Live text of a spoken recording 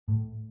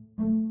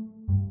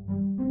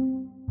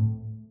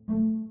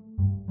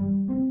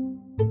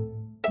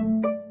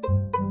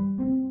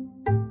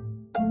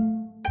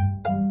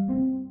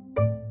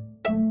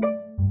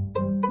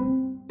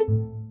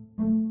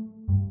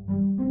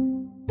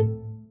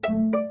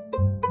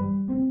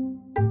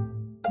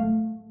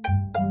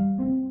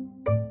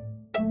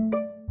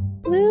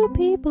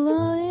People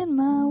are in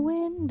my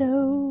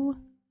window.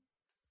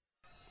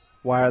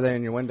 Why are they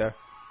in your window?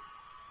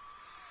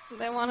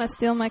 They want to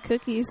steal my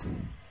cookies.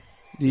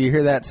 Do you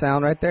hear that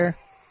sound right there?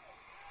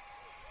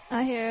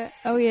 I hear it.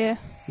 Oh, yeah.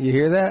 You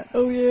hear that?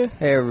 Oh, yeah.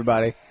 Hey,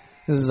 everybody.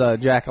 This is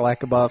Jack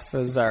Like a Buff.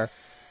 This is our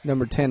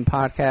number 10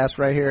 podcast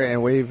right here,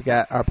 and we've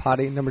got our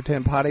potty, number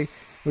 10 potty.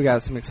 We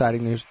got some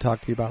exciting news to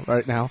talk to you about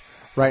right now.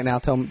 Right now,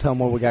 tell them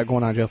what we got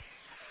going on, Joe.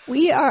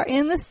 We are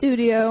in the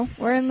studio.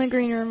 We're in the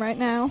green room right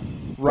now.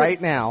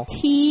 Right now.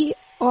 TRL.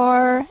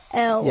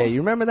 Yeah,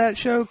 you remember that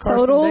show? Carson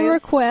Total Daly?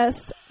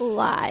 Request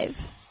Live.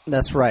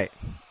 That's right.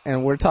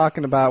 And we're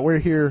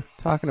here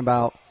talking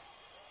about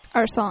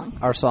Our song.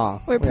 our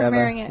song. We're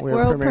premiering it. We're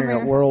World premiering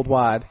premiere. it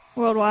worldwide.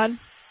 Worldwide.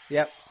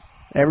 Yep.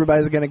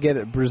 Everybody's going to get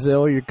it.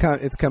 Brazil,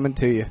 it's coming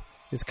to you.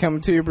 It's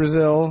coming to you,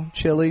 Brazil.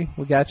 Chile,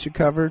 we got you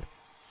covered.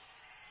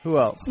 Who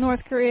else?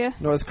 North Korea.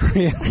 North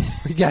Korea,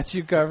 we got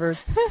you covered.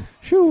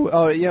 Shoo.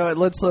 Oh,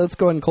 let's go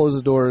ahead and close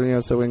the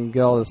door, so we can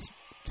get all this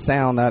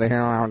sound out of here.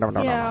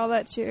 Yeah, all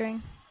that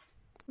cheering.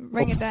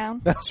 Bring it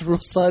down. That was real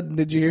sudden.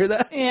 Did you hear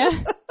that? Yeah.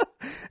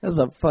 That's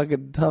a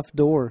fucking tough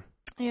door.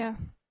 Yeah.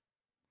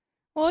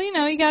 Well, you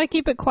got to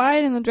keep it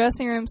quiet in the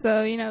dressing room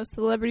so,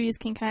 celebrities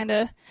can kind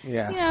of,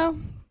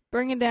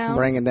 bring it down.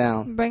 Bring it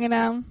down. Bring it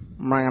down.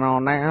 Bring it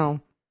on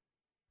down.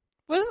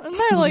 Isn't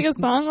there like a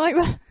song like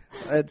that?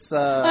 It's, oh,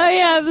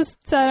 yeah, the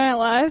Saturday Night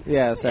Live.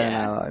 Yeah, Saturday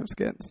Night Live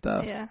skit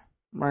stuff. Yeah.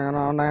 Bring it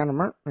on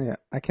down. Yeah,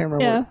 I can't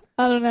remember. Yeah,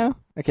 I don't know.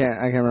 I can't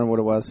remember what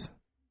it was.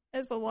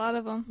 There's a lot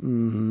of them.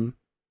 Mm-hmm.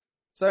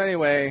 So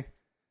anyway,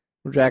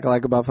 we're Jack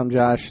Like a Buff. I'm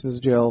Josh. This is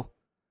Jill.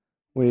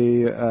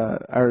 We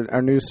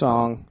our new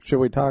song. Should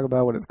we talk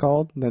about what it's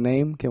called? The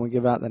name? Can we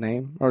give out the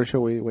name, or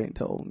should we wait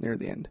until near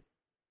the end?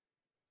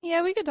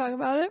 Yeah, we could talk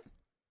about it.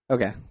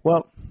 Okay.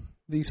 Well,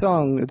 the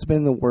song, it's been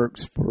in the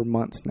works for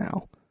months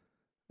now,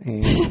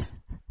 and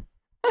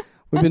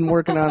we've been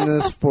working on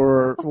this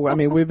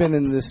we've been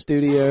in the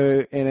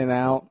studio in and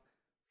out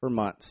for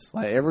months.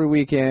 Like every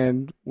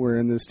weekend, we're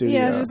in the studio.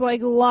 Yeah, just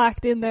like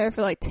locked in there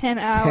for like 10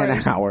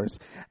 hours. 10 hours.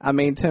 I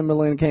mean,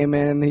 Timberland came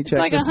in. He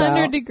checked us out. It's like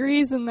 100 out.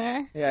 degrees in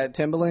there. Yeah,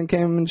 Timberland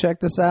came and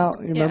checked us out.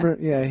 You remember?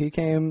 Yeah, he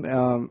came.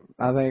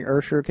 I think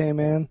Ursher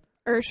came in.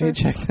 Ursher. He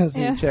checked us.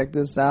 Yeah. He checked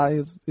this out.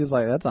 He's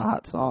like, that's a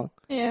hot song.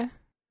 Yeah.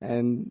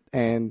 And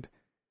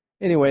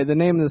anyway, the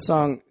name of the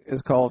song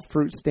is called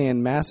Fruit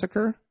Stand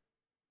Massacre.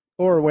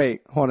 Or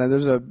wait, hold on.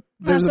 Massacre.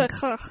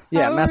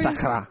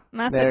 Massacre.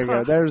 Massacre. There you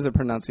go. There's the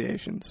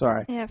pronunciation.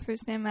 Sorry. Yeah, Fruit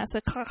Stand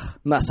Massacre.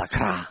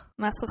 Massacre.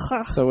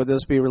 Massacre. So would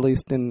this be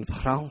released in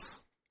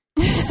France?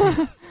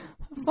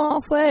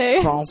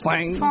 Francais.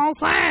 Francais.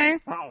 Francais.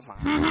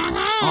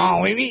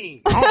 Oh,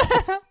 oui.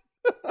 Oh.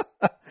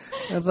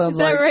 That sounds Is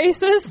that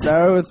racist?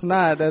 No, it's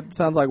not. That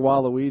sounds like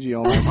Waluigi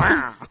on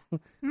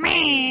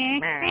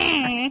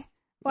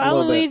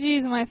Waluigi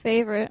is my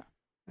favorite.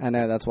 I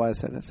know, that's why I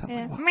said it.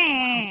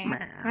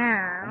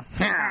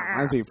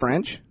 Is he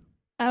French?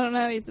 I don't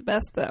know. He's the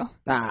best, though.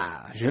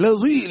 Je le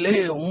suis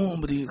le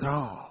homme du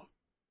grand.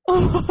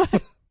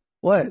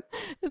 What?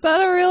 Is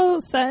that a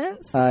real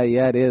sentence?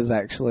 Yeah, it is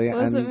actually.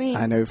 What does it mean?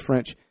 I know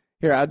French.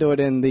 Here, I'll do it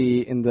in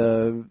the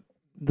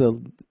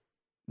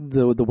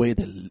way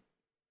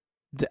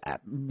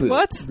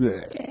what?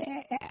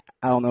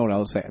 I don't know what I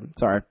was saying.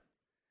 Sorry.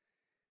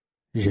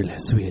 Je le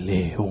suis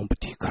le homme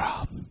petit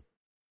crabe.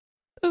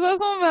 Is that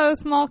something about a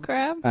small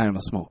crab? I am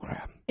a small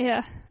crab.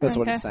 Yeah. That's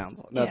what it sounds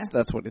like.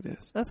 That's what it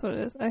is. That's what it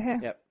is. Okay.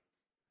 Yep.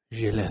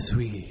 Je le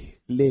suis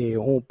le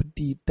homme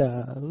petit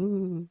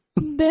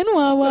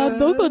Denwa wa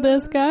doko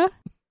desu ka?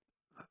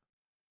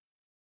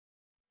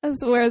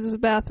 That's where there's a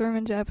bathroom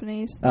in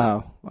Japanese.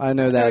 Oh, I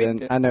know that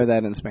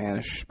in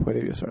Spanish.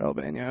 Puede usar el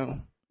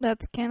baño.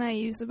 That's can I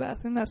use the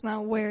bathroom? That's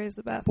not where is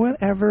the bathroom.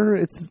 Whatever.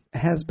 It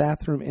has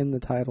bathroom in the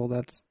title.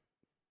 That's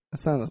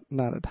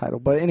not a title.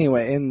 But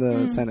anyway, in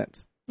the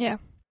sentence. Yeah.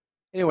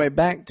 Anyway,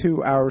 back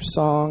to our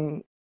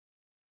song.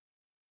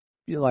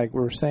 Like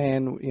we were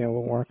saying, we're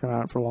working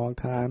on it for a long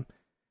time.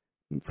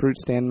 Fruit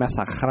Stand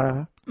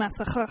Massacre.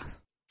 Massacre.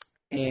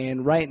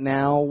 And right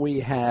now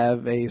we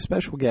have a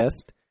special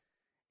guest.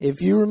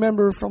 If you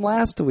remember from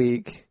last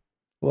week,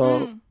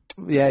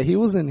 yeah, he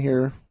was in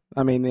here.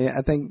 I mean,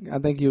 I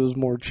think he was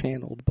more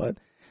channeled, but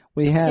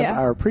we have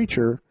our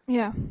preacher,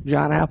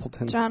 John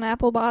Appleton. John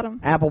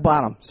Applebottom.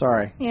 Applebottom,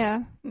 sorry.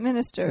 Yeah,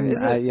 minister.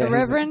 Is it the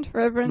Reverend?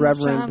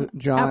 Reverend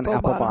John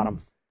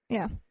Applebottom.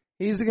 Yeah.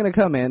 He's going to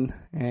come in,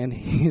 and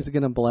he's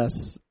going to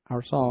bless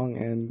our song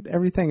and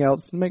everything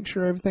else and make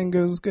sure everything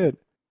goes good.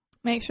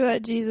 Make sure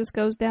that Jesus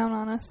goes down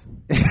on us.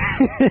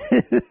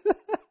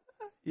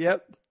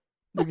 Yep.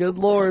 The good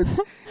Lord.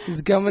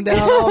 He's coming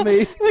down on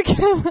me.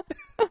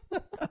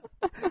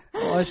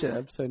 I watched that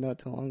episode not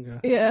too long ago.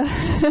 Yeah.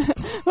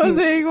 Was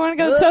it you want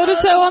to go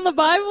toe-to-toe on the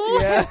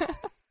Bible? Yeah.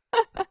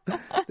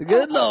 The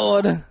good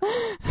Lord.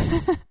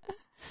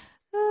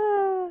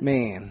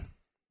 Man.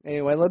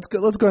 Anyway, let's go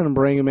ahead and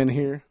bring him in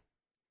here.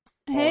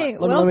 Hey,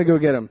 let me go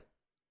get him.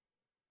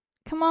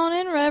 Come on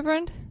in,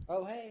 Reverend.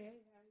 Oh, hey.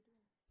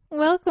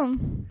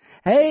 Welcome.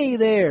 Hey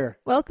there.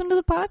 Welcome to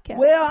the podcast.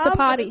 Well, the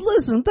potty.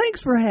 Listen, thanks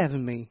for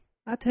having me.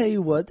 I tell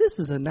you what, this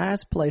is a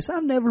nice place.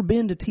 I've never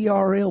been to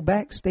TRL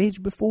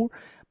backstage before,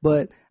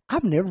 but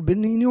I've never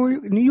been to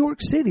New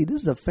York City.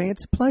 This is a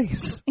fancy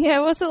place.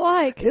 Yeah, what's it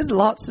like? There's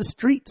lots of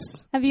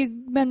streets. Have you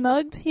been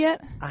mugged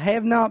yet? I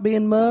have not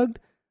been mugged,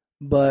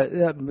 but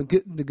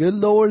the good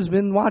Lord's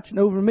been watching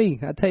over me.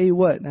 I tell you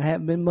what, I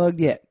haven't been mugged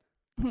yet.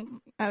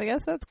 I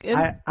guess that's good.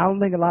 I don't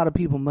think a lot of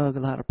people mug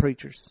a lot of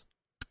preachers.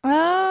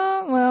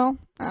 Well,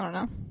 I don't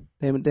know.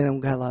 They don't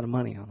got a lot of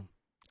money on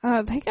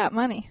them. They got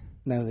money.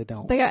 No, they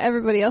don't. They got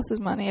everybody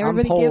else's money.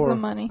 Everybody gives them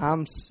money.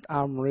 I'm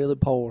really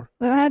poor.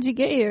 Then how'd you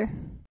get here?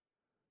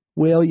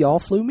 Well, y'all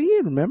flew me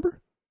in,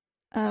 remember?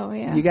 Oh,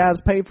 yeah. You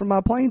guys paid for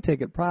my plane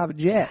ticket, private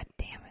jet. God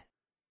damn it.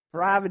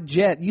 Private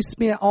jet. You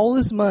spent all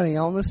this money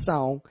on this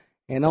song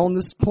and on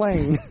this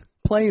plane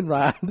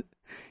ride.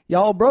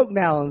 Y'all broke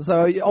now,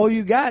 so all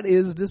you got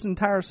is this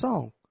entire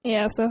song.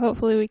 Yeah, so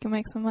hopefully we can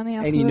make some money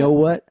off of it. And you know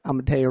what? I'm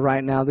going to tell you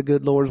right now, the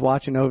good Lord's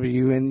watching over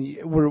you, and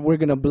we're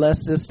going to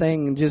bless this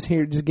thing, and just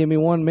give me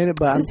 1 minute,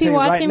 but I'm Is he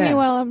watching me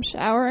while I'm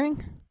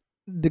showering?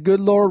 The good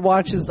Lord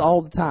watches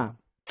all the time.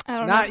 I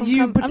don't not know.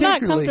 You particularly.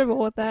 I'm not comfortable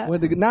with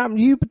that. Not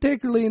you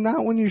particularly, and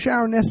not when you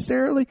shower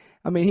necessarily.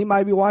 I mean, he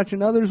might be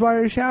watching others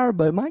while you shower,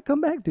 but it might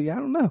come back to you. I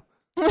don't know.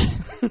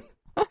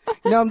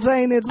 You know what I'm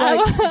saying? It's like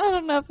I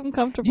don't know if I'm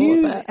comfortable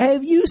with that.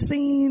 Have you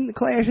seen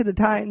Clash of the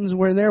Titans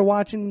where they're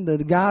watching,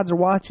 the gods are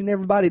watching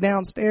everybody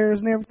downstairs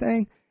and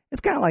everything?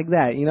 It's kind of like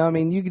that. You know what I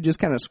mean? You could just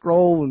kind of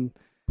scroll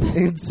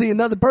and see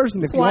another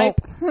person if you want.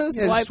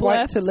 Swipe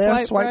left, to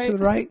left, swipe right. to the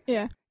right.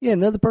 Yeah. Yeah,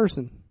 another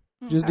person.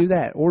 Just do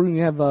that. Or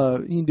you have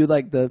you can do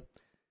like the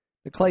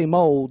clay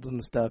molds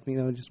and stuff, you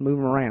know, just move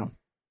them around.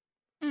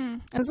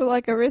 Is it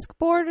like a risk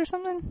board or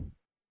something?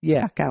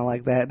 Yeah, kind of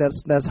like that.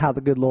 That's how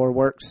the good Lord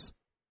works.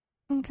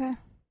 Okay.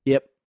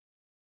 Yep.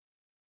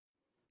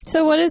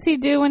 So what does he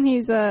do when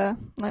he's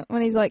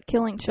like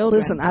killing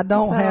children? Listen, I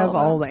don't have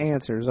all the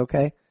answers,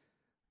 okay?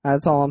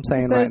 That's all I'm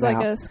saying right now. There's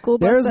like a school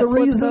bus There's that a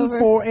reason over.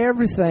 for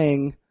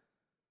everything.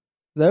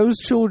 Those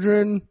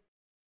children,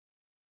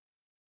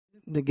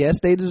 I guess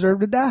they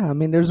deserve to die. I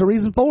mean, there's a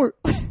reason for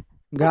it.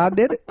 God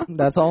did it.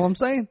 That's all I'm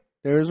saying.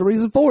 There's a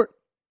reason for it.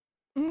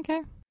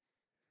 Okay.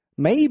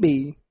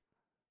 Maybe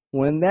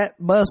when that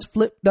bus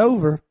flipped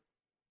over,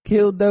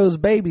 killed those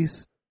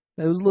babies,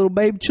 those little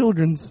baby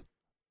children's,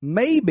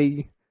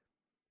 maybe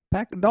a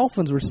pack of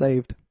dolphins were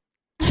saved.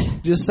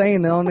 Just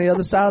saying, they're on the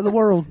other side of the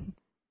world.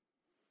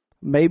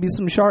 Maybe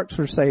some sharks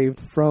were saved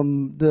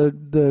from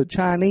the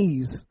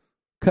Chinese,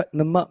 cutting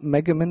them up and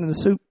making them into the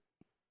soup.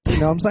 You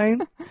know what I'm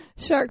saying?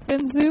 Shark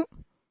fin soup?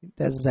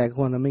 That's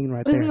exactly what I mean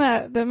right Isn't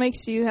there. that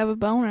makes you have a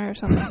boner or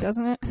something,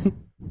 doesn't it?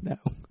 No.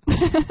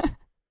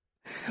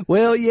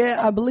 Well, yeah,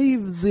 I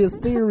believe the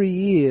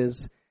theory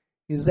is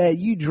that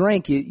you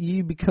drink it,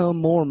 you become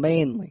more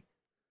manly.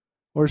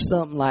 Or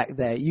something like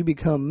that. You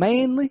become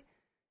manly,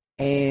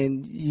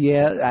 and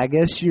yeah, I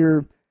guess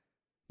your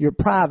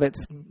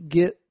privates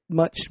get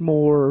much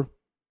more,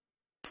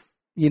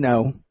 you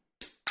know,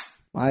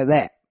 like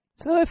that.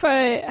 So if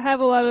I have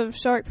a lot of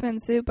shark fin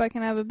soup, I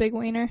can have a big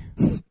wiener?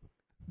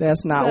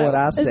 That's not what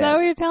I said. Is that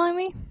what you're telling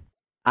me?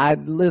 That's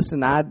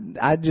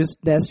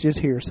just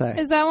hearsay.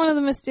 Is that one of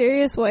the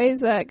mysterious ways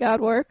that God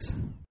works?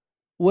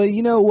 Well,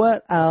 you know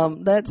what?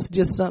 That's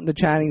just something the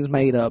Chinese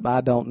made up.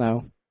 I don't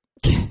know.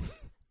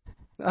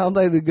 I don't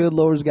think the good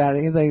Lord's got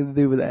anything to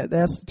do with that.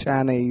 That's the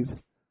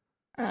Chinese.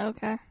 Oh,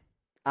 okay.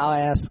 I'll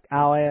ask.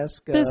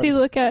 Does he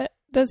look at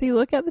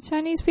the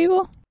Chinese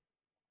people?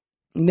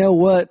 You know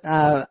what?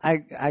 I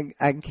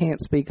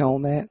can't speak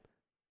on that.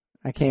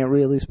 I can't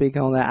really speak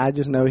on that. I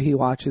just know he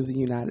watches the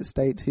United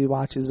States. He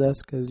watches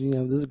us because, you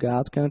know, this is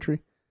God's country.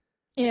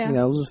 Yeah. You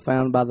know, it was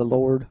founded by the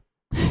Lord.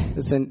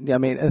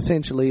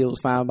 Essentially, it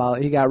was founded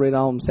by, he got rid of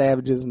all them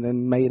savages and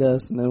then made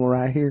us, and then we're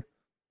right here.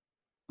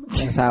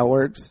 That's how it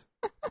works.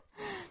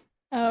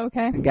 Oh,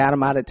 okay. Got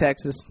him out of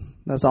Texas.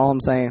 That's all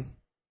I'm saying.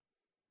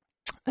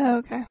 Oh,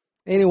 okay.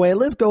 Anyway,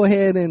 let's go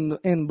ahead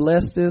and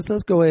bless this.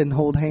 Let's go ahead and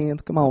hold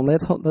hands. Come on,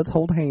 let's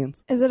hold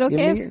hands. Is it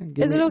okay?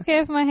 Okay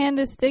if my hand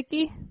is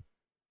sticky?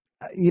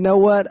 You know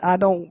what? I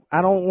don't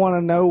want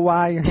to know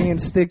why your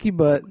hand's sticky,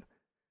 but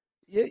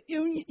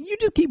you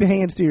just keep your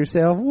hands to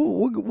yourself.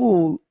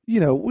 We'll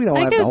you know, we don't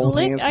have to hold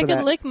hands for that. I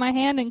could lick my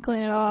hand and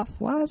clean it off.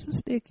 Why is it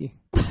sticky?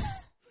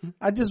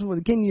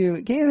 Can you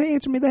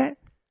answer me that?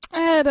 I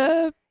had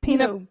a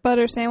peanut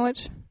butter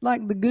sandwich.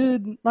 Like the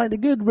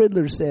good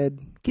Riddler said.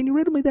 Can you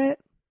riddle me that?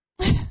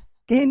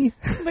 Can you?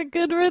 The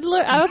good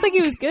Riddler? I don't think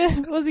he was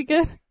good. Was he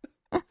good?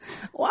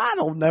 Well, I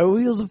don't know.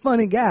 He was a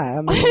funny guy.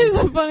 I mean, he's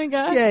a funny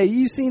guy. Yeah,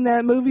 you seen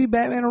that movie,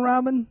 Batman and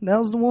Robin? That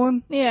was the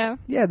one? Yeah.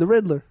 Yeah, the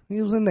Riddler.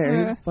 He was in there.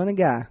 He's a funny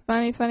guy.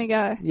 Funny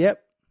guy.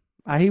 Yep.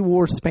 He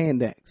wore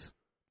spandex.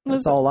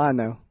 That's all I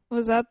know.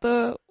 Was that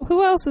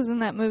who else was in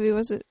that movie?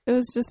 It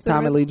was just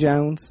Tommy Lee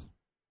Jones.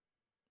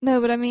 No,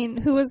 but I mean,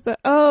 who was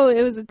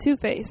it was a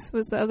Two-Face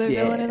was the other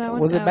villain in that one.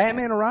 Was it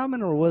Batman or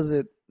Robin, or was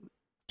it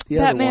the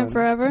Batman other one?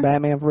 Forever?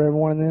 Batman Forever,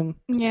 one of them?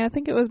 Yeah, I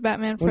think it was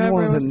Batman Forever. Which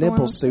one was the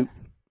nipple suit?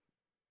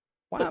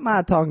 Why am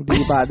I talking to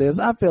you about this?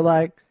 I feel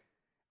like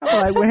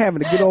we're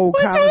having a good old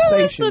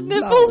conversation. Which one was the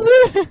nipple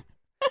suit?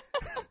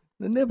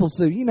 The nipple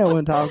suit. You know what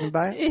I'm talking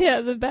about.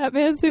 Yeah, the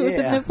Batman suit with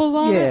the nipples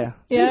on it.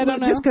 See, I don't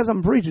know. Just because I'm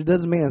a preacher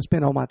doesn't mean I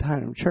spend all my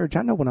time in church.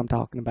 I know what I'm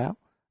talking about.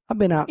 I've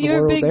been out in the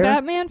world there. You're a big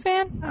Batman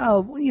fan?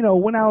 Oh,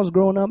 when I was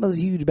growing up, I was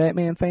a huge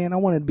Batman fan. I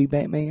wanted to be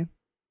Batman.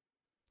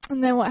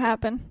 And then what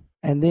happened?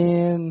 And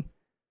then...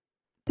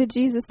 Did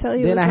Jesus tell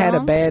you Then I had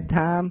wrong? a bad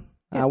time.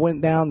 Yep. I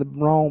went down the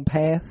wrong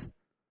path.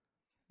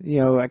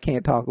 I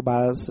can't talk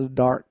about it. It's a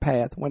dark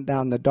path. Went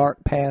down the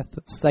dark path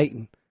of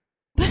Satan.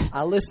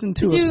 I listened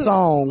to a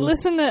song.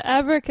 Listen to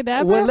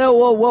Abracadabra? Well, no,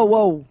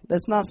 whoa.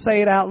 Let's not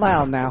say it out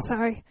loud now.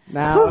 Sorry.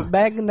 Now,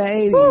 back in the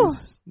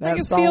 80s, that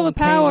song feel the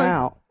power. came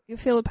out. You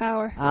feel the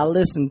power. I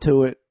listened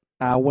to it.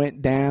 I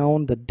went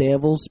down the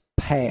devil's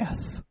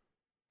path.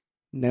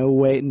 No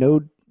way,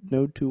 no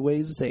two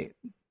ways to say it.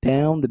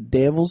 Down the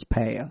devil's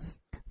path.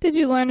 Did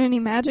you learn any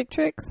magic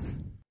tricks?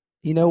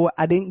 You know what?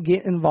 I didn't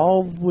get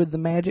involved with the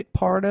magic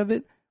part of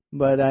it,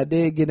 but I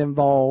did get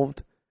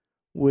involved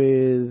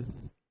with,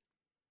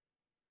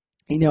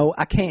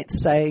 I can't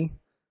say.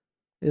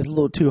 It's a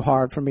little too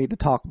hard for me to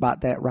talk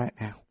about that right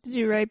now. Did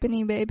you rape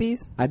any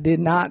babies? I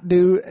did not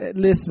do.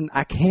 Listen,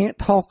 I can't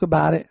talk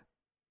about it.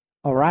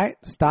 All right?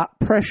 Stop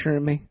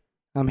pressuring me.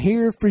 I'm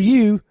here for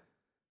you,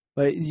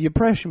 but you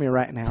pressure me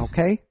right now,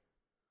 okay?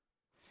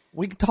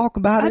 We can talk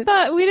about it. I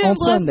thought we didn't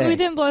Sunday. We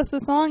didn't bless the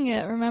song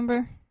yet,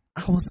 remember?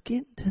 I was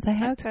getting to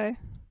that. Okay.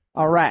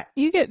 All right.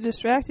 You get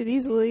distracted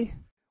easily.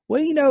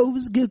 Well, it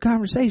was a good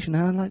conversation.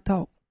 I like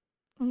talk.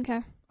 Okay.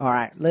 All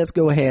right, let's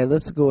go ahead.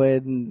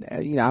 And,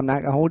 I'm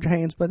not going to hold your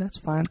hands, but that's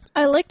fine.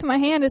 I licked my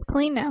hand. It's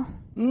clean now.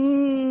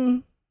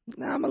 I'm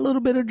a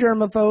little bit of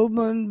germaphobe,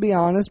 to be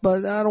honest,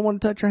 but I don't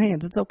want to touch your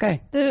hands. It's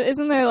okay.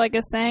 Isn't there like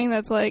a saying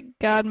that's like,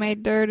 God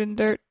made dirt and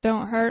dirt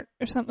don't hurt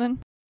or something?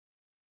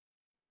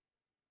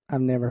 I've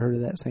never heard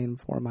of that saying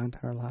before in my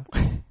entire life.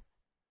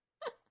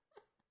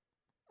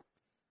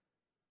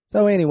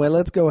 So anyway,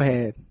 let's go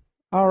ahead.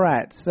 All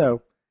right,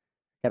 so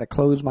got to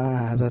close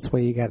my eyes. That's the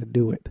way you got to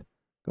do it.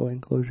 Go ahead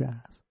and close your eyes.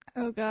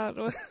 Oh, God.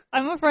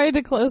 I'm afraid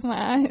to close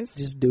my eyes.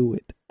 Just do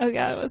it. Oh,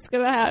 God. What's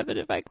going to happen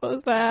if I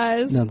close my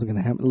eyes? Nothing's going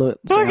to happen. Look,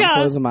 oh, God.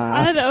 I'm closing my eyes.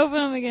 I had to open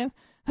them again.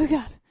 Oh,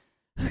 God.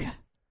 Oh, God.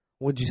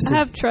 What'd you see? I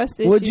have trust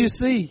issues. What'd you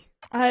see?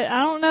 I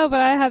don't know,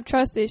 but I have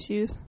trust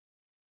issues.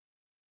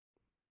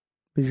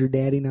 Was your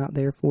daddy not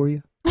there for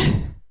you?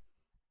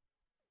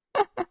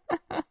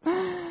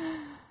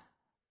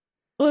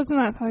 Let's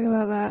not talk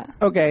about that.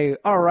 Okay,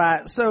 all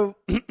right. So,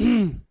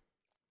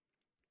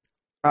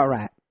 all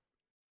right.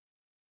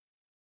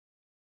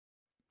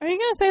 Are you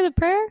gonna say the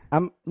prayer?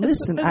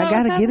 Listen. I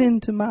gotta get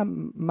into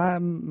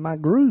my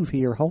groove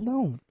here. Hold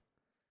on.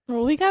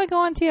 Well, we gotta go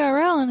on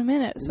TRL in a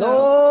minute. So.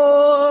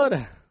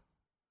 Lord,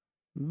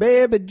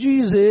 baby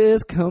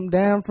Jesus, come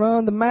down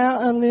from the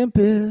Mount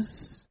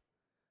Olympus.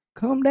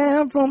 Come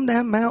down from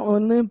that Mount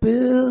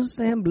Olympus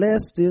and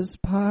bless this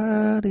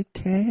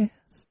podcast.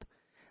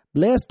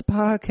 Bless the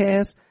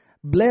podcast.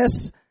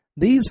 Bless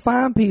these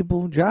fine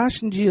people,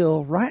 Josh and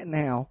Jill, right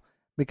now,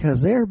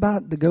 because they're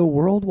about to go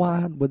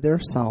worldwide with their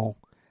song.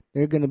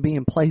 They're going to be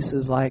in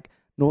places like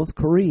North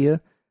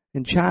Korea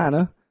and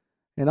China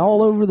and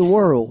all over the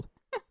world.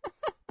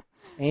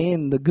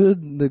 And the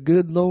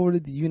good Lord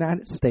of the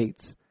United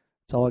States.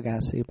 That's all I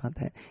got to say about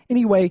that.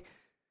 Anyway,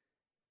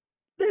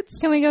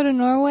 can we go to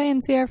Norway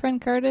and see our friend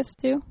Curtis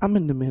too? I'm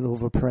in the middle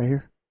of a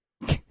prayer.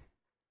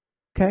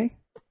 Okay?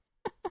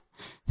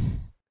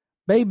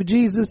 Baby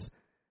Jesus,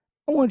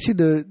 I want you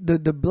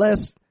to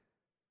bless.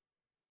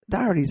 I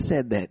already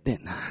said that,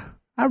 didn't I?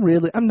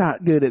 I'm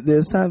not good at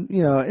this.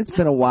 It's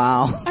been a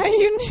while. Are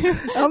you new?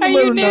 I'm a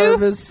little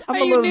nervous. Are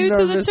you new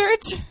to the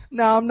church?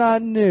 No, I'm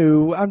not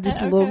new. I'm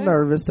just a little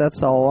nervous.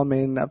 That's all. I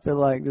mean, I feel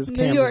like there's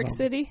cameras New York on.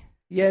 City.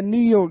 Yeah,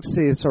 New York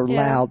City is a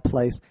loud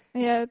place.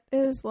 Yeah, it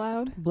is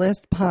loud. Bless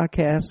the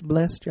podcast.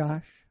 Bless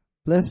Josh.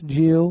 Bless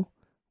Jill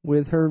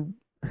with her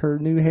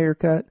new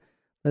haircut.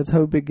 Let's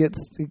hope it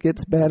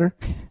gets better.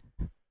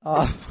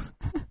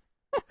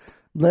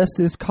 Bless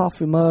this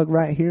coffee mug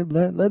right here.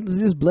 Let's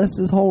just bless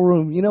this whole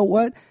room. You know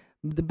what?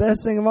 The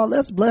best thing of all,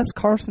 let's bless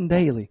Carson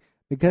Daly,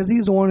 because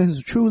he's the one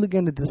who's truly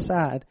going to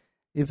decide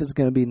if it's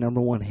going to be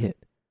number one hit.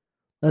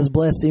 Let's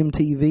bless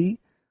MTV.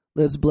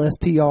 Let's bless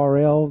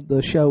TRL,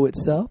 the show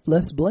itself.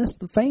 Let's bless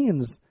the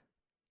fans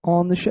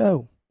on the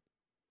show.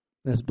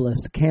 Let's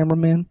bless the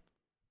cameraman,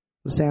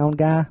 the sound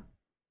guy.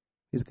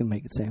 He's going to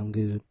make it sound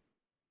good.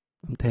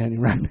 I'm telling you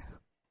right now.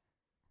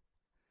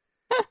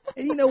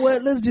 And you know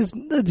what? Let's just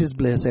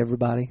bless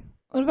everybody.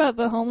 What about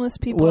the homeless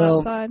people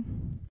outside?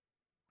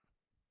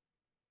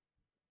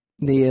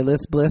 Yeah,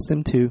 let's bless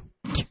them too.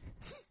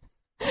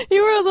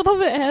 You were a little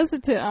bit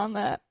hesitant on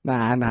that.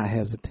 Nah, I'm not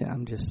hesitant.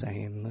 I'm just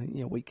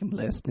saying, we can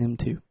bless them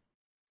too.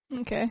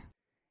 Okay.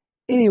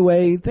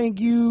 Anyway, thank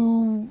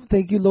you,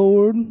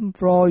 Lord,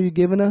 for all you've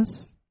given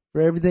us,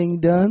 for everything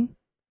you've done,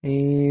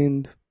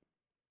 and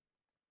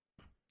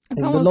in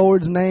the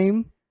Lord's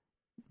name,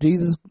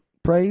 Jesus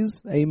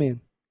praise,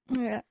 amen.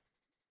 Yeah.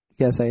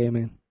 You gotta say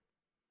amen.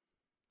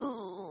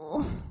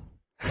 I'm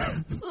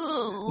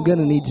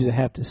gonna need you to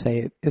have to say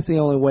it. It's the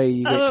only way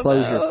you get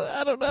closure.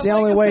 I don't know. It's the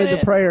only way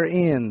the prayer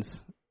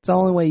ends. It's the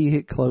only way you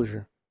hit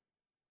closure.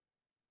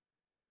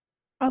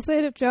 I'll say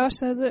it if Josh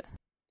says it.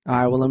 All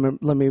right, well,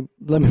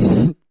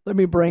 let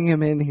me bring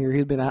him in here.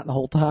 He's been out the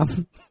whole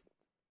time.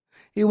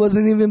 He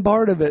wasn't even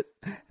part of it.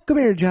 Come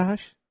here,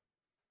 Josh.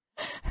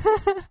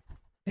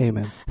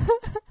 Amen.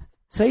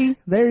 See,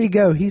 there you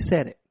go. He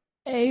said it.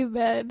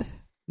 Amen.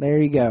 There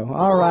you go.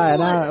 All right.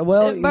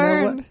 It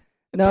burned.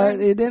 You know what?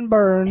 No, it didn't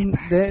burn.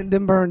 It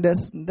didn't burn.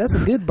 That's a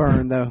good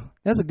burn, though.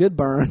 That's a good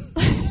burn.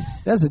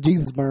 That's a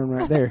Jesus burn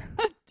right there.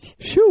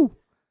 Shoo.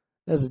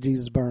 That's a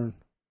Jesus burn.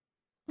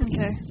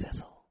 Okay.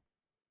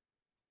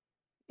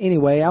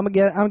 Anyway, I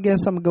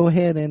guess I'm gonna go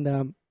ahead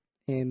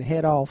and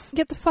head off.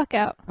 Get the fuck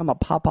out. I'm gonna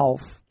pop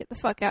off. Get the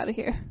fuck out of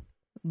here.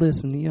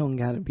 Listen, you don't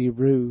gotta be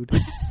rude.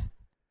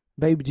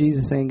 Baby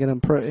Jesus ain't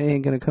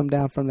gonna come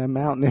down from that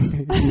mountain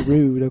and be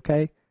rude,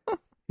 okay?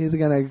 He's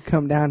gonna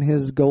come down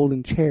his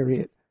golden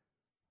chariot,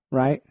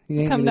 right?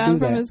 He ain't come down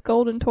from his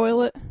golden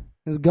toilet.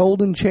 His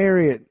golden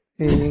chariot.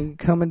 He ain't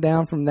coming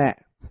down from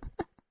that.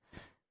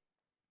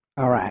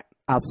 All right.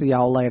 I'll see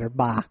y'all later.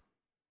 Bye.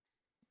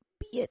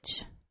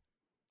 Bitch.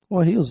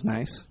 Well, he was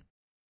nice.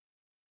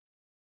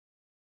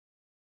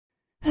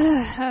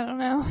 I don't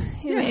know.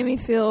 He made me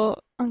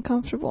feel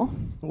uncomfortable.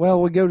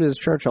 Well, we go to his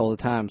church all the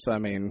time, so I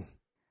mean...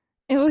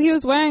 He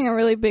was wearing a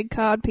really big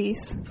cod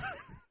piece.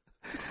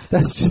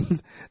 That's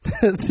just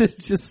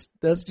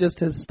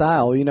his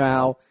style. You know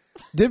how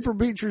different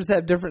preachers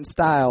have different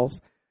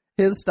styles.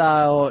 His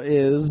style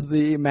is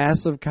the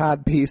massive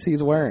cod piece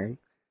he's wearing.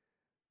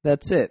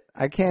 That's it.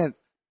 I can't...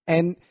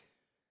 And,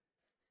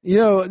 you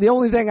know, the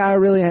only thing I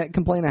really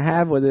complain I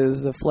have with it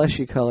is the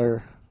fleshy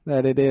color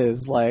that it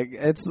is. Like,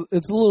 it's a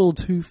little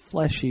too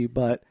fleshy,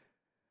 but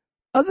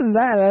other than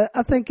that,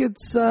 I think it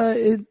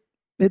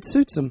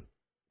suits him.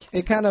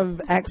 It kind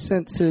of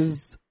accents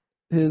his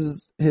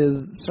sermons.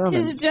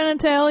 His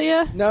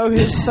genitalia? No,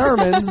 his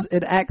sermons.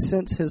 It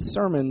accents his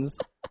sermons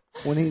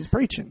when he's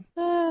preaching.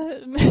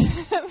 It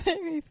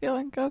made me feel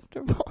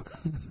uncomfortable.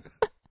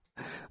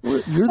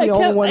 You're the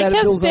only one that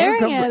feels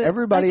uncomfortable.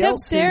 Everybody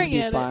else seems to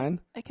be fine.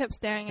 I kept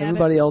staring at it.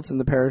 Everybody else in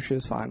the parish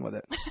is fine with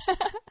it.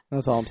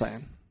 That's all I'm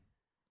saying.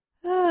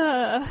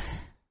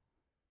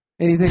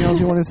 Anything else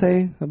you want to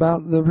say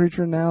about the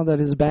preacher now that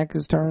his back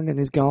is turned and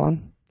he's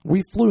gone?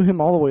 We flew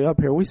him all the way up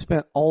here. We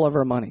spent all of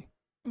our money.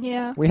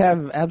 Yeah. We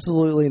have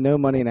absolutely no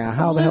money now.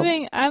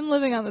 I'm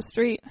living on the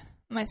street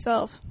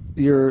myself.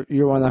 You're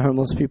one of the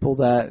homeless people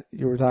that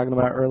you were talking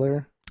about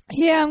earlier?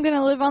 Yeah, I'm going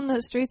to live on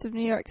the streets of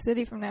New York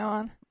City from now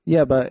on.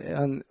 Yeah, but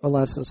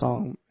unless the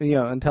song,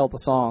 until the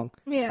song.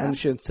 Yeah. I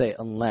shouldn't say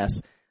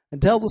unless.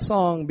 Until the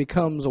song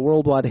becomes a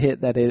worldwide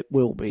hit that it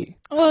will be.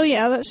 Well,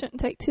 yeah, that shouldn't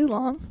take too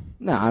long.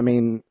 No, I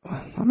mean,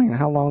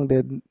 how long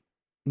did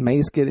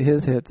Mace get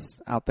his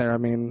hits out there? I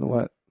mean,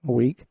 what, a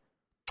week?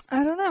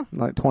 I don't know.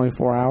 Like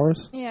 24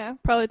 hours? Yeah,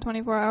 probably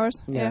 24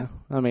 hours. Yeah.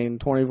 I mean,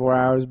 24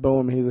 hours,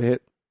 boom, he's a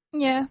hit.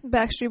 Yeah,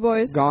 Backstreet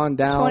Boys. Gone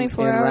down in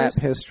rap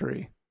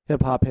history,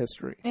 hip-hop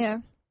history. Yeah.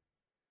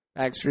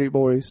 Backstreet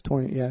Boys,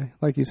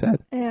 like you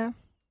said. Yeah.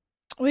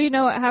 Well, you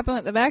know what happened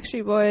with the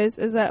Backstreet Boys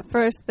is that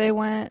first they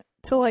went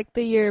to, like,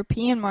 the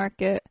European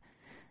market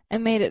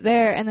and made it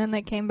there, and then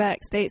they came back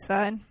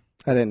stateside.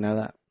 I didn't know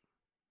that.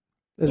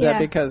 Is that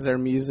because their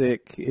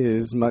music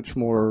is much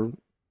more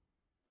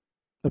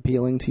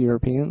appealing to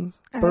Europeans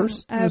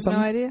first? I have no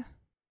idea.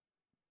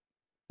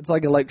 It's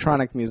like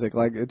electronic music.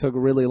 Like, it took a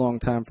really long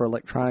time for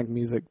electronic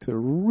music to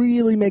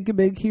really make it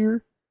big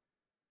here.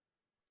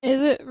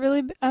 Is it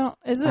really? I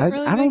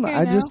don't know.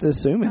 I just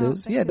assume it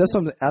is. Yeah, that's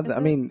something. I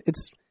mean,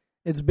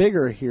 it's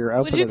bigger here.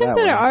 Would you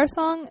consider our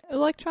song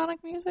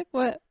electronic music?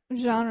 What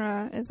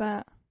genre is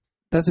that?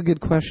 That's a good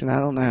question. I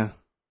don't know.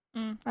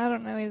 I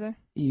don't know either.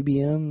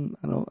 EBM?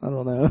 I don't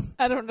know.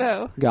 I don't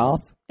know.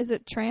 Goth? Is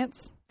it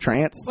trance?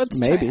 Trance? What's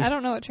maybe. I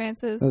don't know what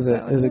trance is. Is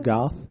it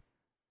goth?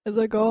 Is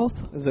it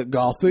goth? Is it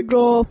gothic?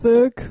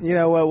 Gothic. You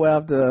know what?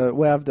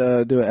 We'll have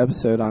to do an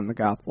episode on the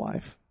goth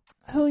life.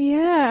 Oh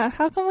yeah.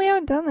 How come we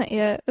haven't done that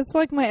yet? It's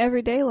like my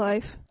everyday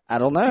life. I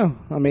don't know.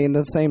 I mean,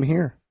 the same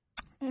here.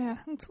 Yeah,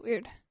 that's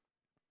weird.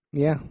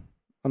 Yeah.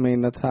 I mean,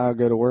 that's how I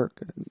go to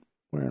work,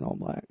 wearing all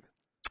black.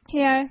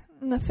 Yeah,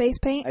 and the face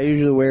paint. I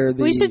usually wear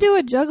the... We should do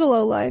a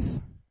Juggalo life.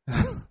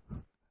 I'm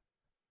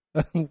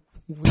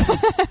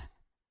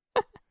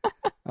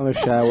going to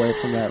shy away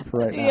from that for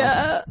right now.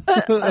 Yeah,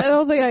 I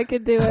don't think I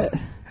could do it.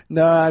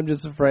 No, I'm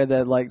just afraid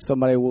that, like,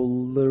 somebody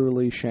will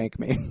literally shank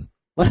me.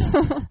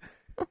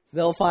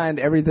 They'll find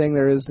everything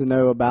there is to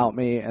know about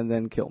me and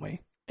then kill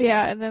me.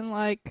 Yeah, and then,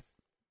 like...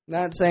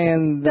 Not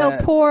saying that...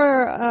 They'll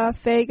pour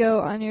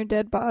Faygo on your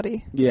dead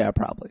body. Yeah,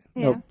 probably.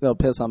 Yeah. They'll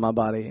piss on my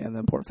body and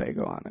then pour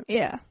Faygo on it.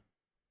 Yeah.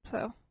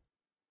 So...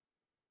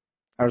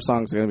 Our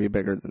song's going to be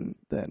bigger than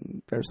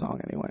their song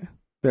anyway.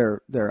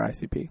 Their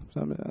ICP.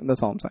 So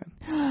that's all I'm saying.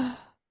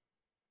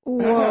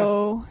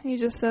 Whoa. You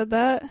just said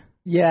that?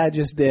 Yeah, I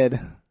just did.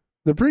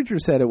 The preacher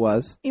said it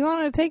was. You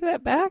want to take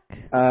that back?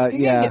 You're going to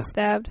get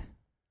stabbed.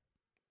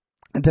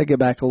 I take it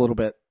back a little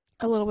bit.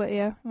 A little bit,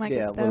 yeah. Might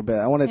get stabbed. A little bit.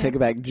 I want to take it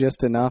back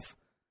just enough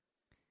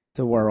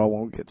to where I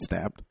won't get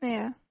stabbed.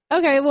 Yeah.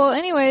 Okay, well,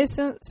 anyway,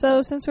 so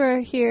since we're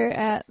here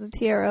at the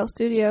TRL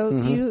studio,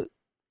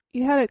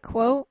 you had a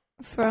quote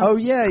from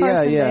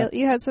Carson Daly.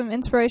 You had some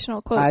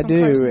inspirational quotes I from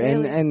do, Carson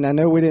Daly. and I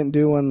know we didn't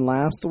do one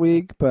last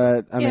week,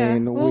 but I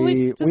mean,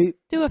 we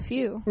do a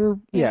few.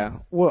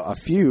 Well, a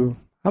few.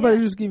 How about I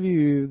just give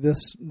you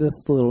this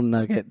little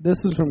nugget?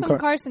 This is from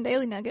Carson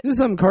Daly nugget. This is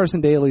something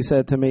Carson Daly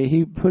said to me.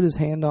 He put his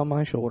hand on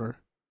my shoulder,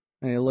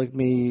 and he looked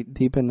me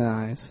deep in the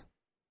eyes.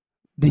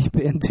 Deep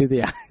into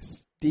the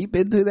eyes. Deep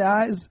into the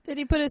eyes? Did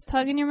he put his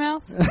tongue in your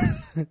mouth?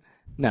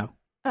 No.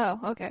 Oh,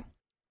 okay.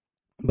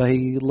 But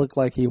he looked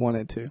like he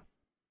wanted to.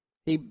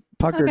 He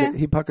puckered it.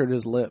 He puckered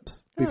his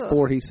lips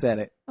before he said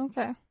it.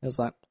 Okay. It was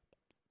like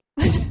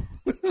it's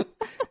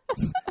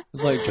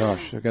like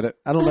Josh. I got it.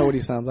 I don't know what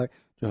he sounds like.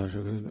 Josh.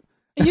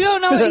 You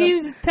don't know what he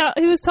was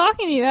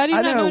talking to you. How do you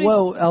I not know. know?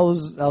 Well, I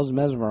was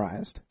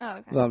mesmerized. Oh,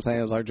 okay. That's what I'm saying.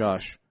 I was like,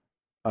 Josh,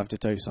 I have to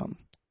tell you something.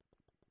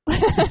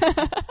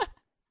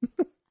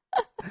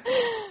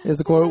 His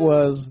quote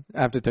was,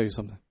 I have to tell you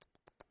something.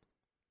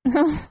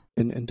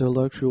 An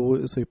intellectual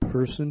is a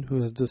person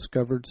who has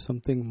discovered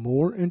something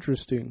more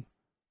interesting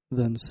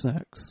than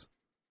sex.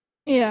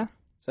 Yeah.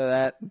 So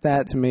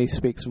that to me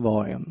speaks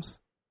volumes.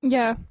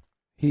 Yeah.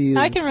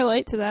 I can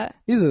relate to that.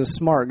 He's a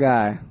smart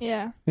guy.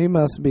 Yeah. He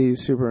must be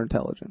super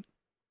intelligent.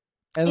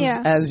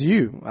 As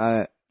you.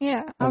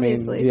 Yeah, I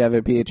obviously. mean, you have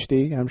a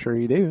PhD. I'm sure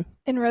you do.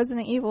 In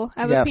Resident Evil.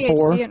 I have a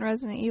PhD in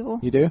Resident Evil.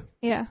 You do?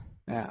 Yeah.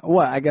 Yeah.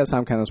 Well, I guess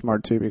I'm kind of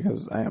smart too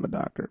because I am a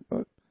doctor,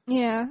 but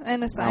yeah,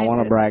 and a scientist. I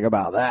want to brag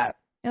about that.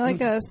 You're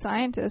like a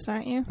scientist,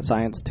 aren't you? A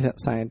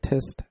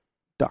scientist,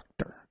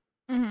 doctor.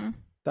 Mm-hmm.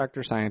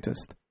 Doctor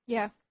scientist.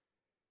 Yeah.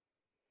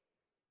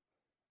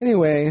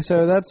 Anyway,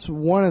 so that's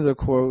one of the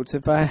quotes.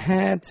 If I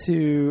had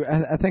to,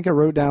 I think I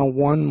wrote down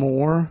one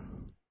more,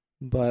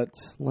 but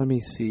let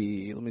me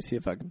see. Let me see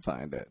if I can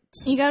find it.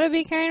 You got to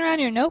be carrying around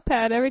your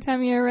notepad every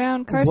time you're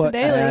around Carson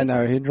Daly. I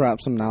know. He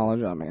dropped some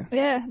knowledge on me.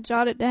 Yeah,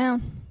 jot it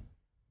down.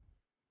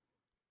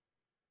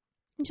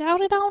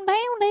 Jot it on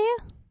down there.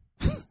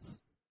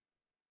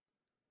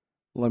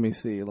 Let me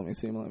see.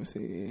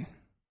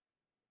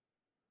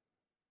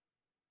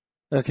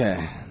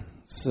 Okay,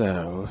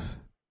 so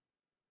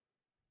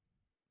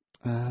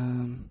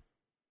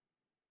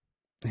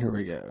here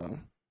we go.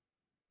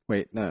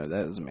 Wait, no,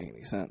 that doesn't make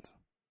any sense.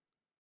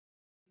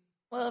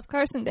 Well, if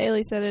Carson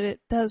Daly said it, it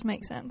does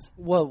make sense.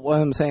 Well,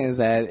 what I'm saying is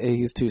that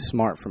he's too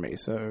smart for me,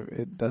 so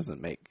it doesn't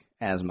make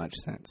as much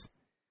sense.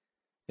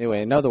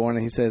 Anyway, another one,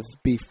 he says,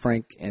 be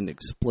frank and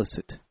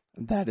explicit.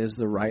 That is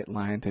the right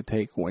line to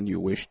take when you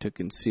wish to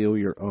conceal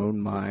your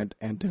own mind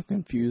and to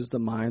confuse the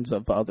minds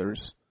of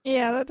others.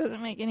 Yeah, that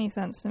doesn't make any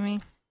sense to me.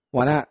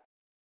 Why not?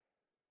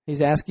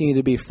 He's asking you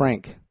to be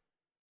frank.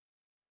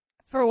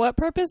 For what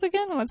purpose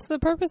again? What's the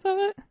purpose of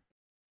it?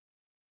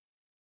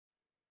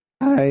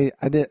 I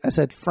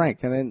said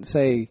Frank. I didn't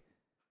say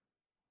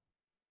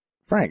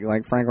Frank,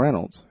 like Frank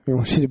Reynolds. He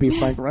wants you to be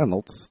Frank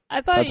Reynolds.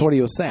 That's what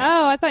he was saying.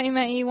 Oh, I thought you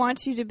meant he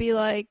wants you to be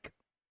like,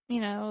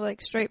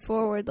 like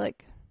straightforward,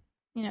 like,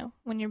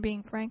 when you're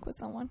being frank with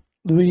someone.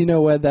 Well, you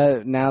know what?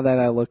 Now that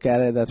I look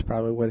at it, that's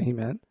probably what he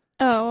meant.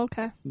 Oh,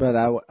 okay. But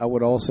I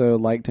would also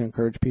like to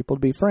encourage people to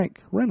be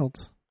Frank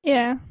Reynolds.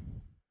 Yeah.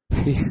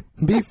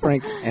 Be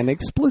frank and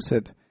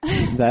explicit.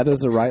 That is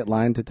the right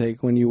line to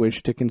take when you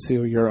wish to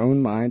conceal your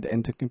own mind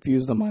and to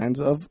confuse the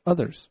minds of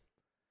others.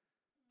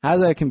 How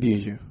does that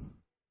confuse you?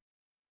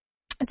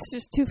 It's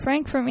just too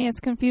frank for me. It's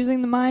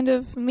confusing the mind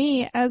of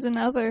me as an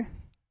other.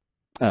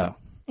 Oh.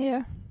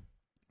 Yeah.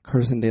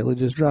 Carson Daly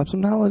just dropped some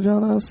knowledge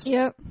on us.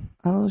 Yep.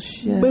 Oh,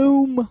 shit.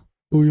 Boom.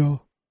 Booyah.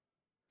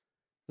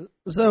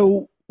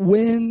 So,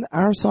 when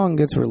our song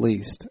gets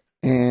released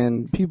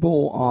and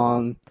people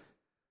on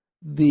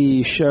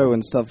the show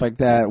and stuff like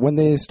that, when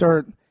they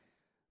start,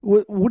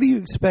 what do you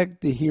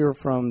expect to hear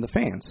from the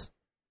fans?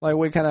 Like,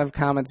 what kind of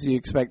comments do you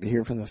expect to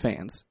hear from the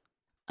fans?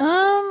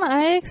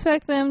 I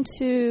expect them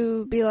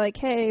to be like,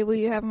 hey, will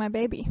you have my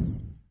baby?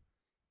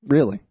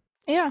 Really?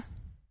 Yeah.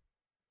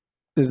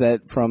 Is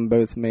that from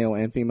both male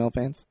and female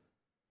fans?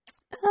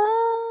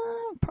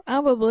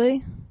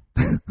 Probably.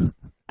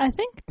 I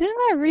think, didn't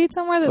I read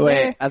somewhere that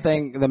Wait, I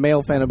think the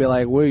male fan will be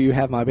like, will you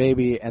have my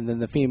baby? And then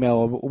the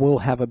female will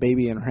have a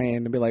baby in her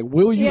hand and be like,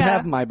 will you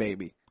have my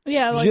baby?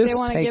 Yeah, like Just they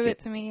want to give it it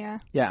to me, yeah.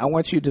 Yeah, I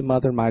want you to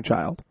mother my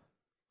child.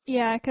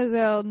 Yeah, because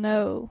they'll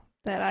know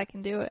that I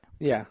can do it.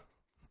 Yeah.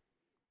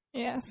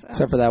 Yeah, so.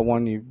 Except for that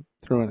one you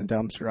threw in a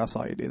dumpster. I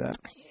saw you do that.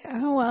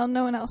 Yeah, well,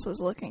 no one else was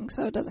looking,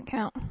 so it doesn't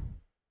count.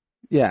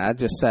 Yeah, I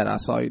just said I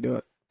saw you do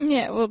it.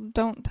 Yeah, well,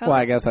 don't tell Well,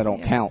 me. I guess I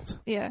don't count.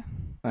 Yeah.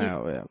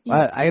 Oh,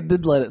 yeah. I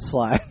did let it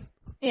slide.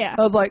 Yeah.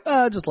 I was like,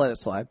 just let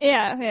it slide.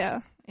 Yeah.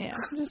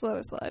 Just let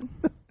it slide.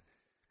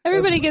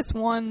 Everybody gets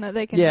one that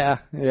they can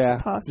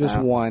toss just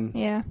out. one.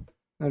 Yeah.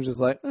 I was just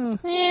like,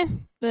 bleh.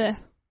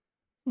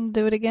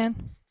 Do it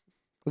again.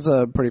 It's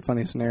a pretty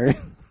funny scenario.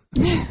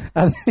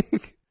 I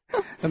think.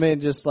 I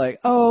mean, just like,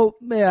 I'll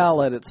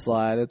let it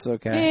slide. It's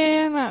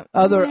okay. Yeah,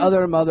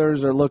 Other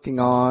mothers are looking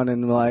on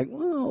and like,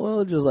 well,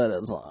 we'll just let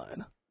it slide.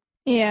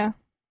 Yeah.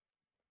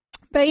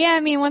 But yeah, I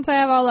mean, once I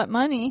have all that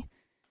money,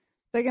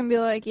 They're going to be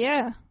like,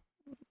 yeah,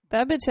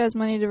 that bitch has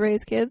money to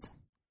raise kids.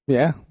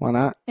 Yeah, why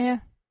not? Yeah.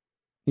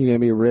 You're going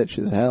to be rich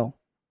as hell.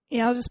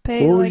 Yeah, I'll just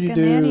pay like a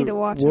nanny to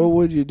watch them. What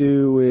would you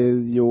do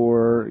with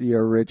your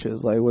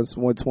riches? Like,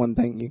 what's one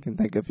thing you can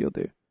think of you'll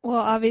do? Well,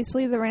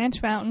 obviously the ranch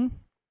fountain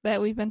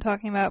that we've been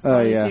talking about for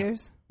all these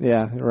years.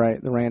 Yeah,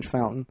 right, the ranch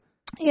fountain.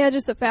 Yeah,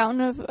 just a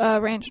fountain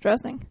of ranch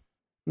dressing.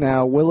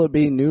 Now, will it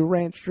be new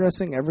ranch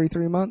dressing every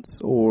 3 months,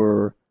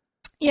 or?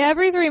 Yeah,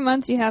 every 3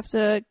 months you have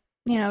to,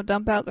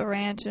 dump out the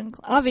ranch, and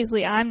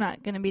obviously I'm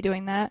not going to be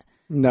doing that.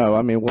 No,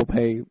 I mean, we'll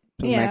pay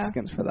some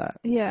Mexicans for that.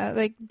 Yeah,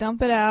 like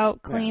dump it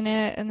out, clean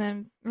it, and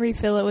then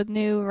refill it with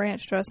new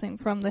ranch dressing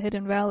from the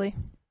Hidden Valley.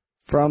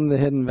 From the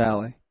Hidden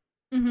Valley.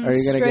 Mm-hmm. Are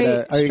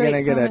you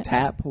gonna get a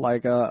tap,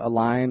 like a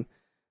line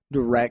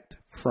direct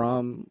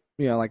from,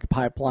 like a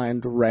pipeline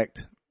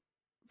direct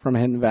from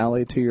Hidden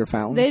Valley to your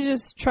fountain? They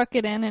just truck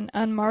it in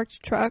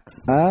unmarked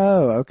trucks.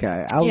 Oh,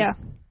 okay.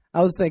 I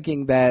was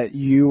thinking that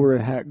you were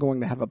going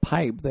to have a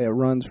pipe that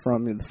runs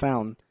from the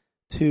fountain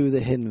to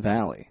the Hidden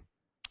Valley.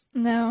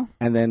 No.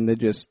 And then they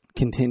just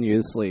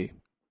continuously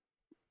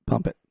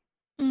pump it.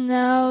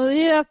 No,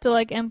 you have to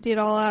like empty it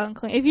all out and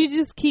clean. If you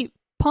just keep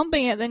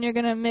pumping it, then you're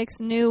going to mix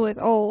new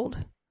with old.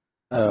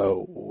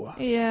 Oh.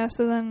 Yeah,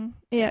 so then,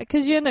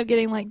 because you end up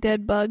getting like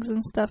dead bugs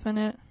and stuff in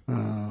it.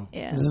 Oh.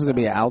 Yeah. Is this going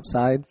to be an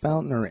outside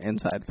fountain or an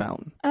inside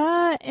fountain?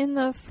 In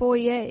the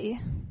foyer.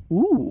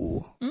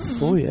 Ooh. Mm-hmm.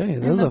 Foyer.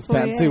 That's a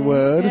fancy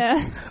word.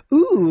 Yeah.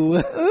 Ooh.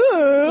 Ooh.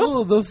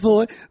 Oh, the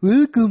foyer.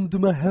 Welcome to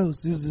my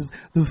house. This is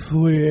the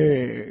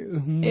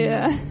foyer.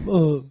 Yeah.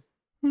 Oh.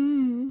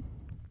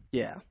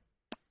 Yeah.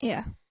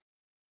 Yeah.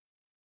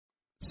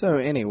 So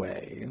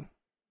anyway,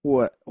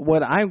 what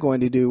I'm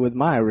going to do with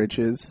my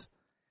riches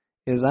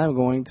is I'm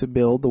going to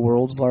build the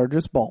world's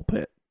largest ball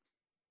pit.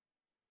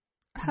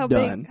 How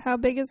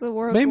big is the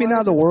world's Maybe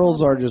not the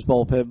largest world's ball pit? largest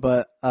ball pit,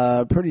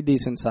 but pretty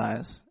decent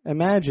size.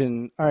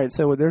 Imagine, all right,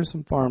 so there's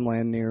some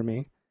farmland near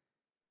me.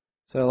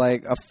 So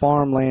like a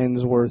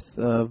farmland's worth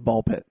of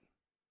ball pit.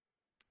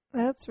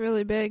 That's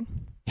really big.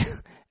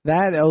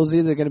 That was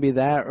either going to be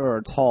that or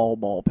a tall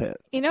ball pit.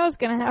 You know what's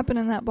going to happen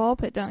in that ball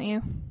pit, don't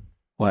you?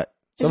 What?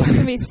 There's going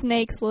to be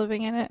snakes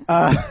living in it.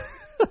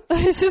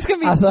 It's just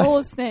going to be full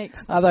of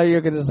snakes. I thought you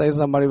were going to say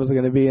somebody was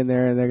going to be in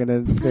there and they're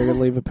going to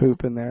leave a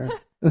poop in there.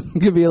 It's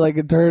going to be like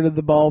a turd in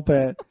the ball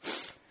pit.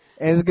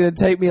 And it's going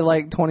to take me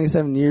like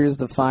 27 years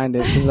to find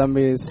it because I'm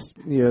going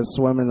to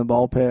swimming in the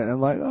ball pit. And I'm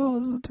like, oh,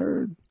 this is a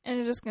turd. And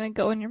it's just going to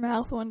go in your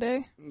mouth one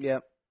day.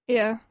 Yep.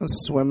 Yeah.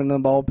 Swimming in the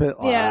ball pit.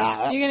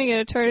 Yeah. You're going to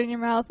get a turd in your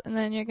mouth and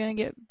then you're going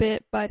to get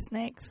bit by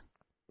snakes.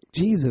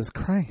 Jesus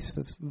Christ.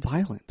 That's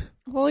violent.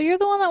 Well, you're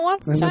the one that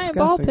wants a giant disgusting.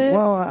 ball pit.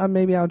 Well,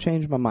 maybe I'll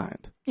change my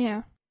mind.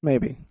 Yeah.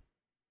 Maybe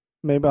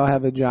I'll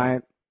have a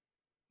giant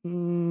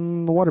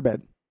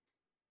waterbed.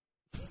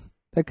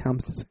 That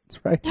common sense,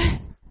 right?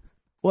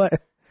 What?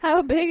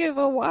 How big of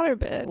a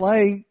waterbed?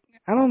 Like,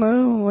 I don't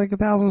know, like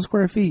 1,000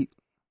 square feet.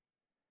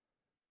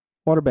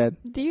 Waterbed.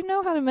 Do you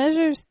know how to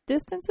measure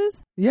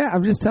distances? Yeah,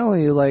 I'm just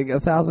telling you, like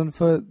 1,000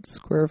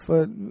 square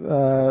foot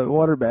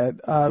waterbed.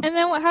 And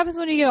then what happens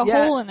when you get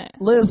a hole in it?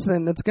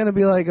 Listen, it's going to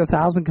be like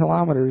 1,000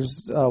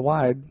 kilometers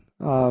wide,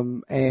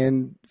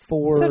 and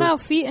So now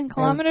feet and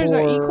kilometers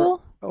are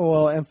equal?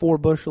 Well, and 4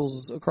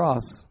 bushels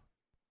across.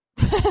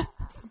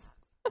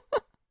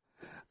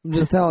 I'm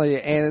just telling you,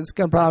 and it's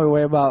going to probably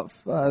weigh about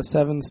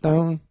 7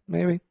 stone,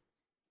 maybe.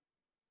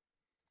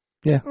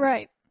 Yeah.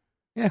 Right.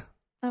 Yeah.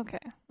 Okay.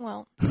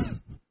 Well, I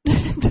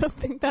don't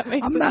think that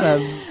makes sense. I'm not a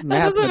mathematician.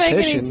 That doesn't make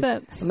any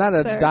sense. I'm not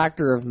a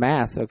doctor of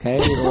math, okay?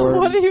 Or,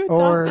 what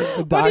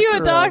are you a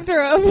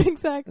doctor of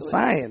exactly?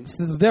 Science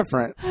is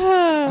different.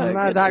 I'm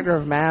not a doctor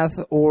of math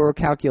or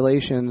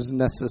calculations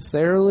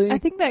necessarily. I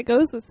think that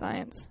goes with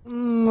science.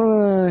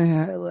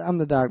 I'm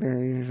the doctor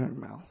of your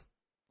mouth.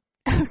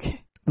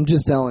 Okay. I'm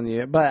just telling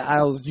you, but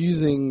I was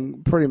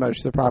using pretty much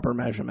the proper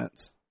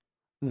measurements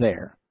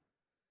there.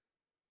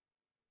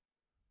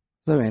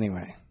 So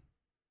anyway.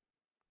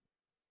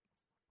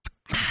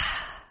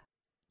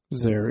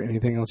 Is there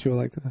anything else you would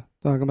like to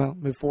talk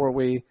about before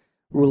we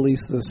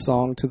release this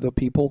song to the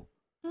people?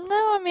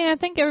 No, I mean, I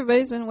think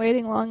everybody's been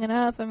waiting long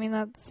enough. I mean,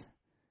 that's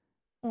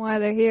why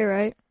they're here,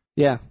 right?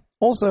 Yeah.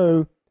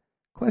 Also,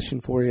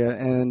 question for you,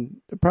 and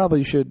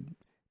probably should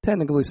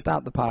technically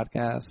stop the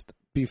podcast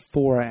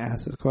before I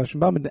ask this question,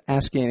 but I'm going to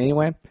ask you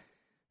anyway.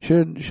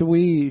 Should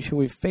we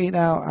fade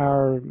out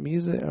our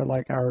music or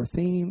like our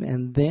theme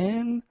and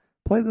then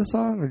play the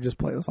song, or just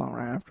play the song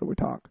right after we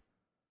talk?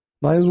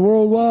 Blaze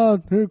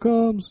Worldwide, here it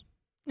comes.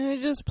 You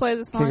just play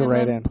the song Kick it and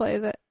right then in. play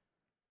the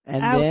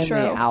and outro.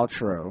 Then the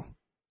outro.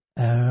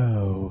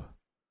 Oh.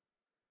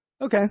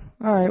 Okay.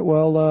 All right.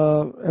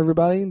 Well,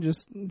 everybody,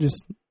 just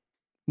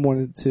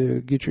wanted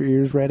to get your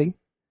ears ready,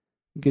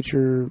 get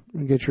your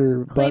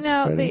clean butts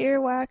out ready. the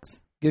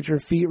earwax. Get your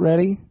feet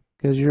ready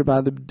because you're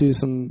about to do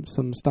some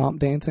stomp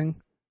dancing.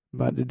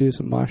 About to do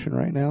some moshing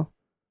right now.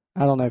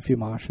 I don't know if you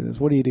mosh this.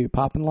 What do you do?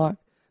 Pop and lock?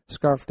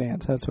 Scarf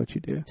dance. That's what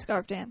you do.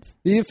 Scarf dance.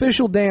 The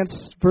official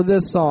dance for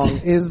this song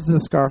is the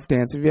scarf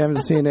dance. If you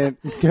haven't seen it,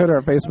 go to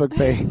our Facebook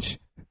page.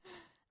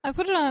 I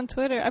put it on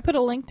Twitter. I put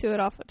a link to it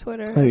off of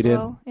Twitter. Oh, you did?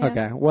 Well. Yeah.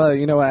 Okay. Well,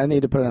 you know what? I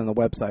need to put it on the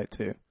website,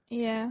 too.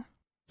 Yeah.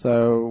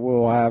 So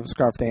we'll have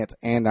Scarf Dance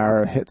and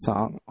our hit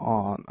song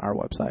on our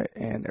website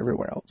and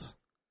everywhere else.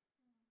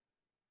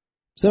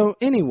 So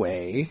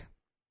anyway,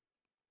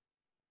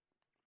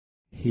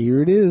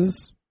 here it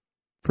is.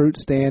 Fruit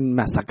Stand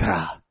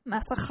Massacre.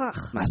 Massacre.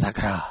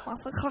 Massacre.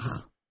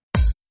 Massacre.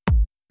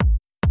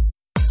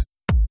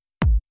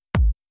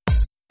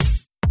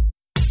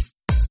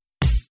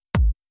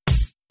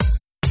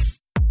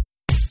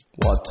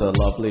 What a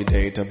lovely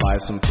day to buy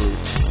some fruit.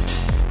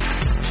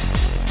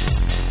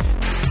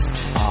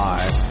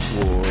 I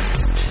would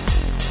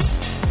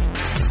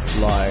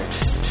like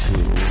to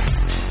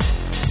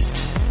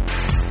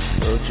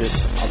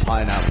purchase a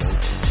pineapple.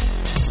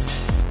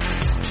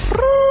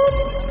 Fruit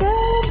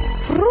stand.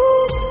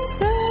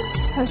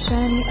 How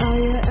shiny are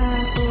your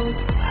apples?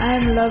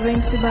 I'm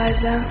loving to buy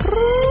them.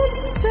 Fruit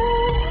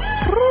stand.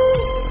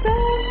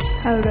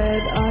 How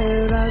red are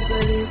your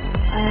raspberries?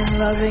 I'm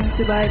loving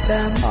to buy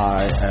them.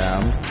 I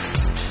am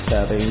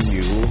selling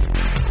you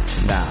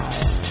now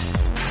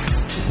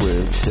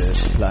with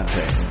this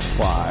plantain.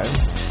 Why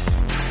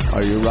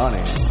are you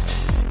running?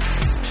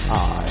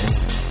 I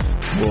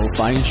will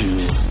find you.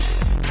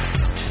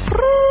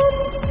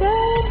 Fruit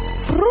stand.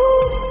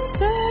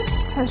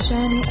 How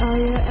shiny are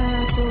your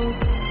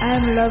apples?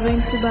 I'm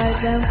loving to buy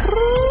them.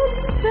 Fruit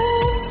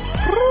stand.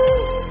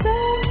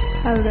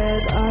 How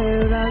red are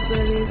your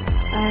raspberries?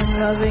 I'm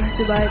loving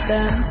to buy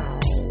them.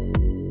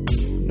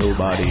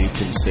 Nobody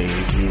can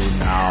save you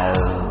now.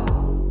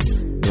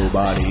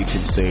 Nobody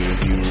can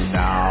save you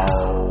now.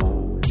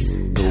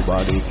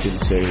 Nobody can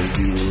save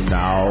you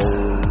now.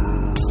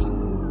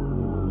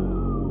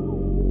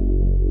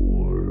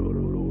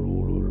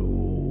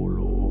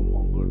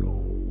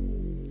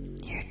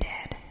 You're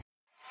dead.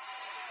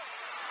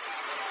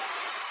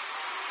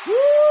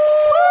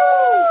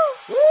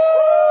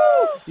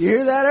 You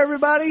hear that,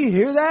 everybody? You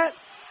hear that?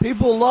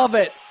 People love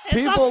it.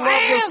 People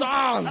love the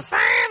song. The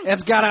fans.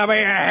 It's gotta be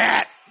a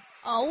hit.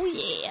 Oh,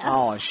 yeah.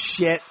 Oh,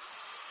 shit.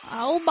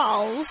 Oh,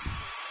 balls.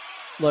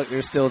 Look,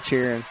 they're still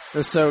cheering.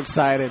 They're so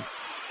excited.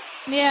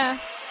 Yeah.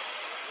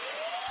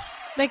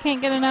 They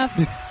can't get enough.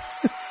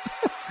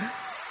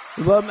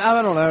 Well,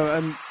 I don't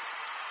know.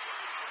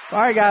 All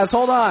right, guys,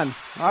 hold on.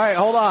 All right,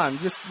 hold on.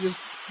 Just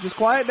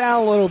quiet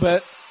down a little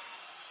bit.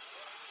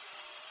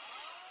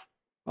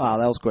 Wow,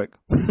 that was quick.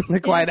 They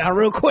quiet down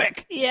real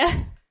quick.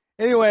 Yeah.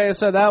 Anyway,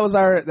 so that was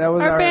our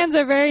fans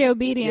are very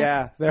obedient.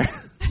 Yeah,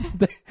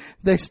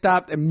 they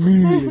stopped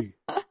immediately.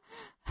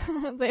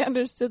 They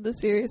understood the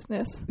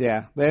seriousness.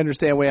 Yeah, they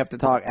understand we have to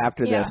talk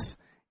after this.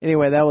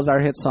 Anyway, that was our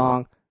hit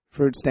song,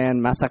 Fruit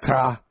Stand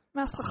Massacre.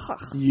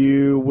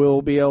 You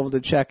will be able to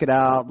check it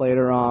out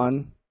later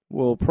on.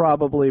 We'll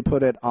probably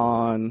put it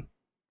on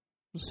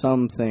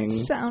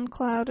something.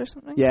 SoundCloud or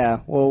something. Yeah,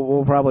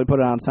 we'll probably put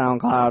it on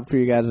SoundCloud for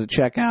you guys to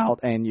check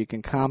out, and you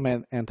can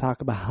comment and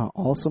talk about how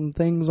awesome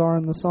things are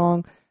in the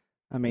song.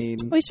 I mean,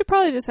 we should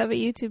probably just have a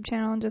YouTube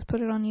channel and just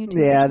put it on YouTube.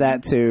 Yeah,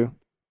 that too.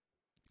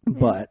 Yeah.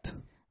 But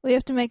we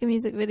have to make a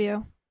music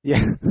video.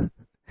 Yeah,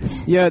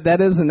 yeah,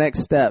 that is the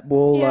next step.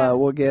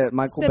 We'll get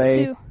Michael Step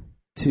Bay 2.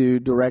 to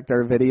direct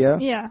our video.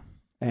 Yeah,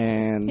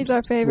 and he's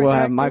our favorite. We'll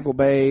director. have Michael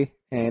Bay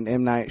and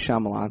M. Night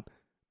Shyamalan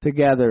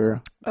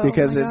together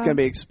because it's going to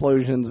be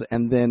explosions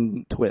and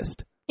then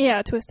twist.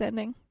 Yeah, twist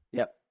ending.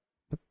 Yep.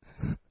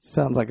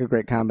 Sounds like a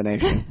great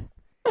combination.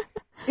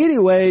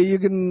 Anyway, you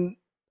can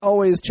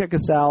always check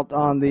us out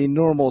on the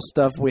normal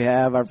stuff we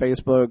have, our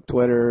Facebook,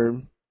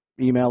 Twitter,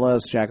 email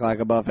us,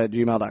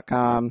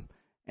 jacklikeabuff@gmail.com.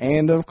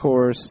 And, of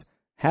course,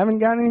 haven't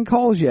gotten any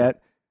calls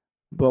yet,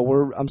 but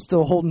I'm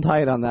still holding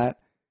tight on that.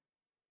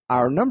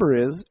 Our number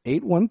is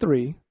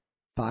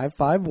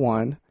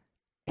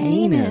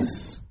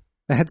 813-551-ANUS.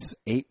 That's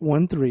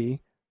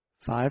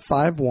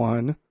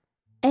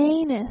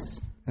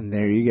 813-551-ANUS. And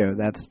there you go.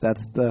 That's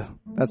the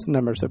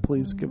number, so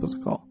please give us a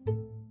call.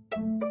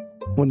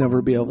 We'll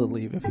never be able to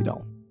leave if you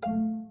don't.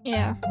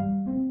 Yeah.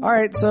 All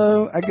right,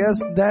 so I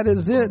guess that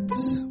is it.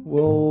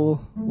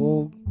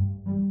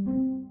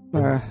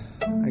 I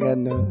got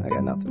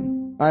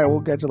nothing. All right,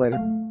 we'll catch you later.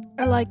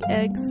 I like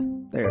eggs.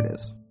 There it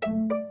is.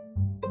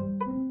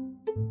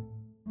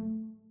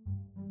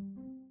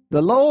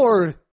 The Lord